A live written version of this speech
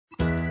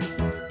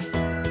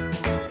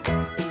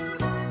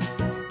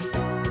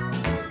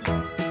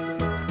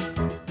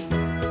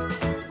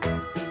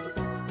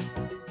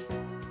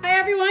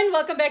everyone,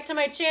 welcome back to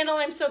my channel.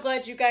 I'm so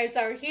glad you guys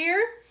are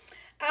here.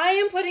 I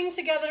am putting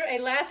together a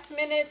last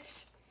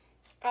minute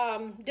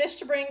dish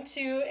to bring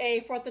to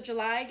a 4th of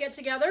July get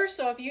together.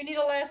 So if you need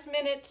a last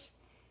minute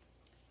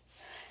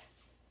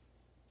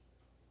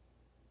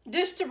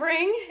dish to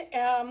bring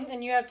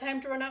and you have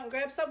time to run out and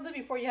grab something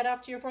before you head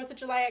off to your 4th of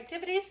July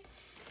activities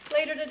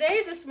later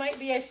today, this might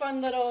be a fun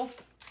little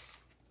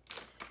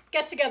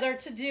get together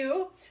to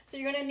do. So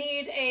you're going to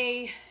need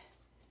a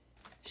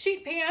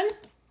sheet pan,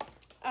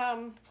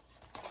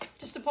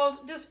 just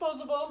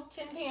disposable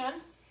tin pan,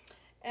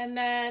 and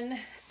then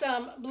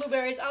some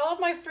blueberries. All of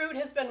my fruit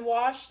has been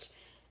washed,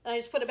 and I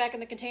just put it back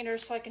in the container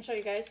so I can show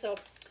you guys. So, a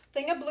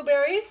thing of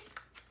blueberries,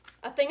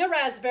 a thing of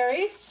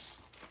raspberries,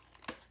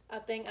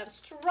 a thing of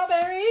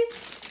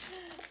strawberries,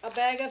 a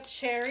bag of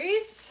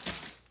cherries,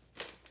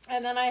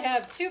 and then I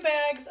have 2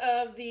 bags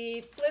of the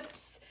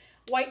Flips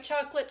white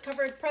chocolate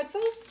covered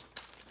pretzels.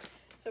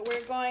 So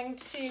we're going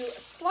to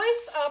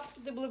slice up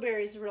the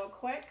blueberries real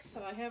quick.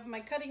 So I have my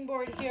cutting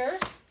board here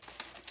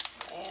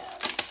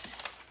and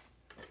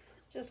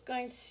just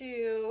going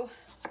to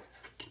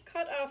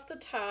cut off the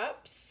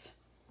tops.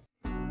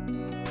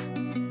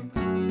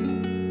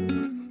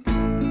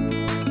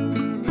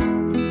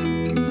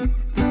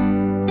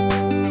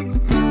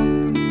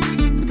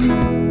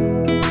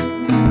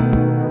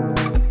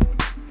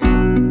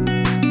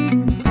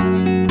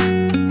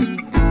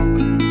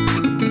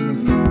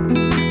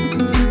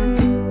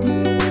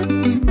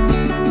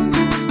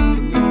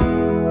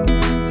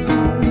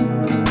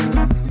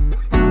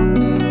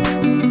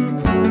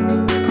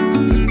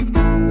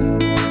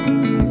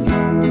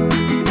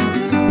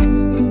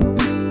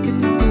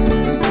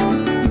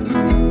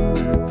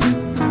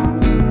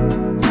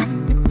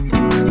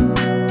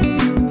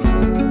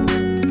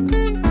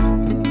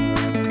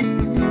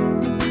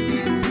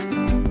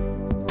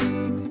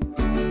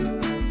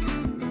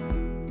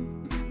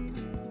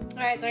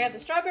 So I have the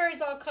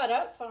strawberries all cut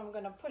up, so I'm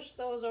going to push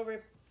those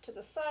over to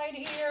the side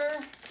here.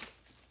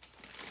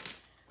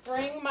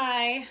 Bring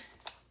my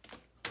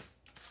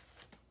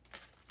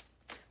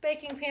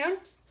baking pan.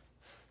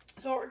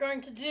 So what we're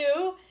going to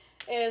do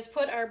is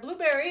put our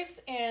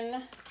blueberries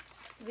in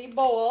the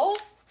bowl.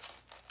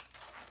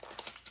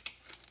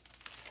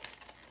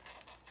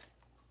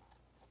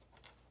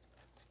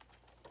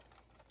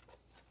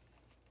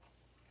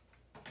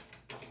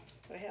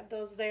 So I have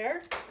those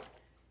there.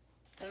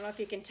 I don't know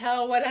if you can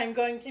tell what I'm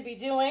going to be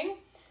doing.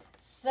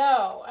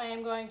 So I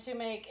am going to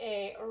make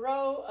a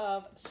row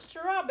of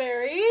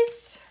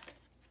strawberries.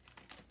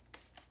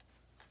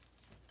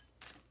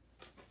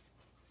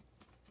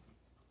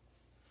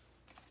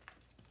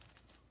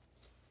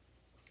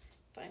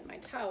 Find my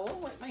towel,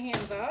 wipe my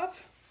hands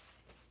off.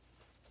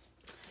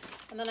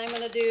 And then I'm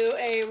going to do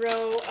a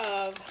row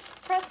of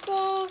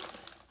pretzels.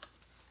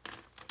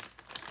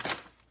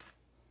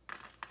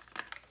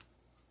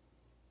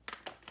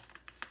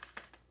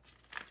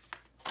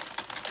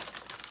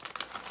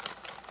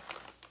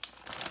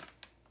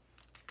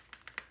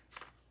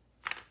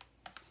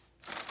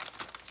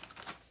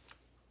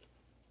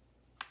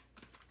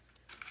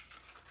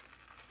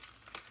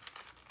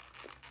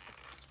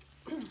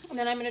 And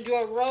then I'm going to do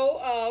a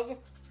row of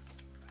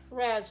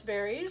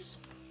raspberries.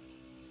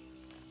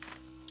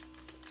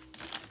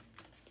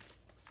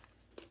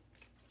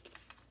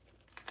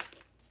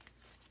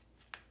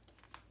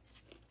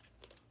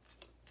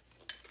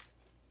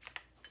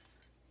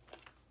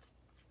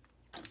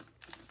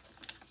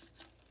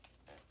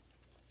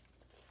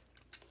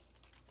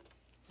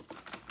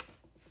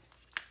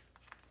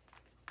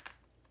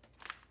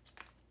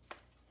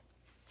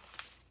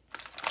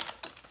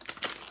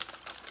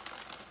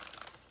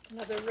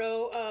 Another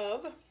row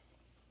of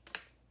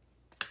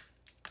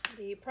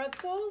the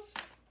pretzels.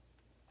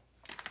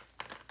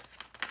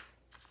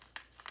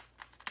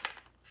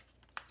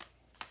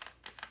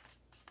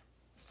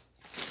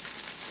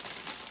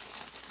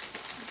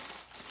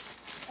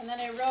 And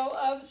then a row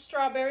of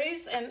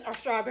strawberries,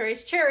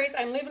 cherries.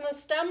 I'm leaving the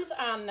stems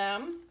on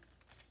them.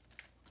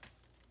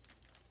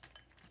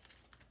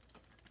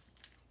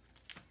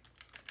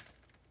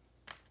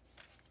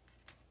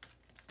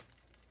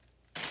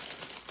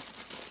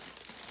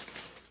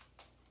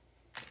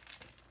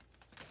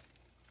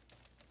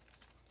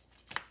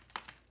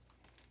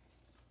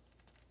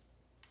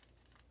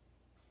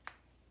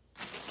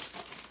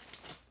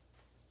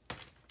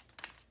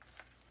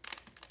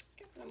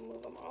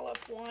 Move them all up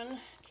one,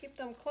 keep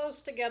them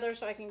close together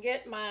so I can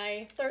get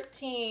my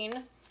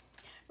 13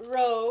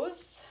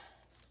 rows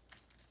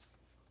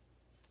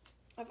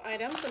of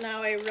items. So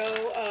now a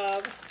row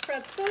of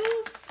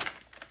pretzels.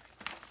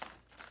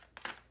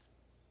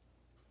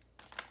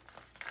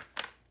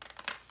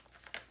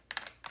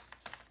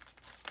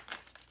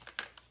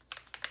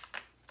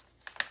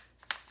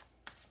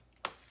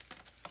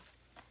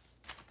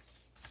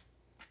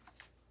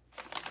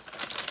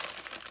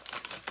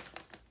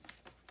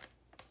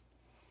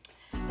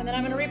 And then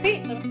I'm going to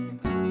repeat.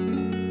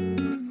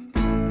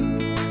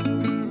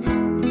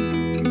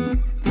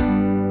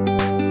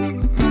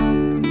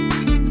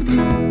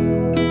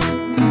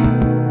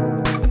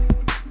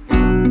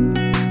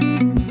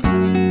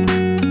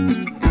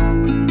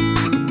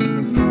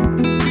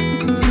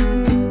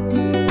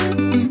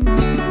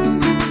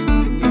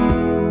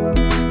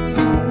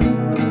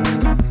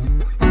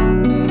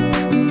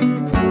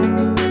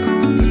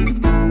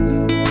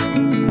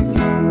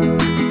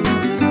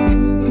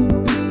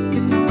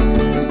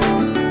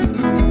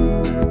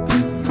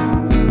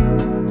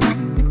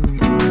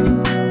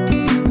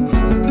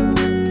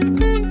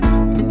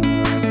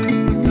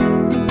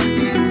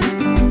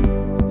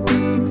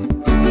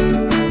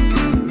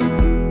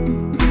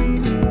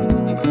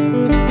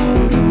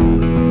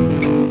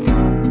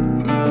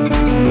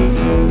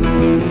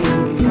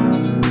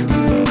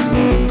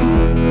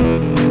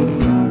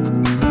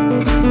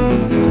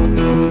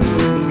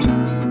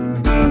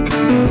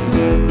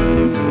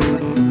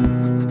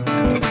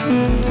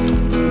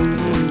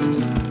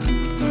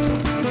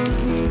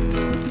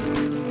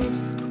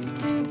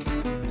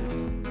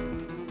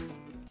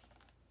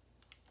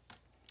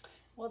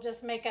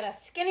 just make it a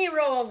skinny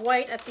row of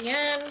white at the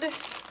end. And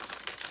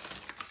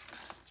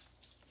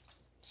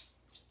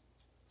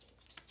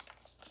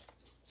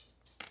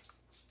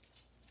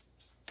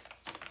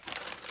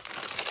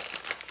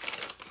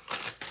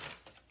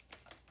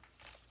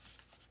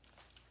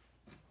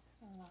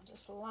I'll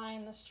just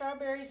line the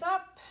strawberries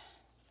up.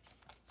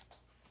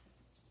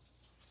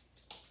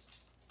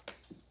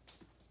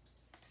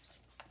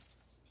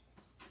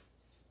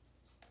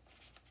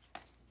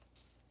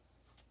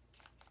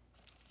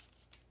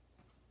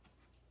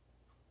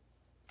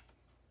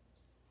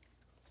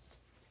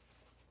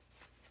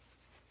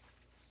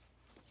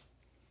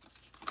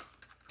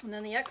 And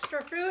then the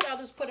extra fruit, I'll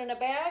just put in a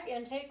bag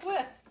and take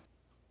with.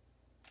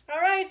 All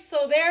right,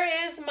 so there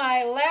is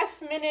my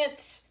last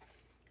minute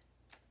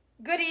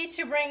goodie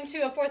to bring to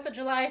a 4th of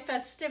July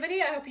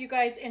festivity. I hope you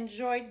guys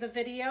enjoyed the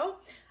video.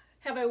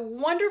 Have a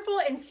wonderful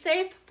and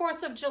safe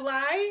 4th of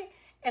July.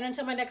 And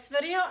until my next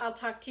video, I'll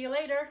talk to you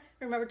later.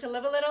 Remember to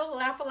live a little,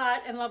 laugh a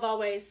lot, and love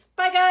always.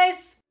 Bye,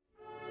 guys.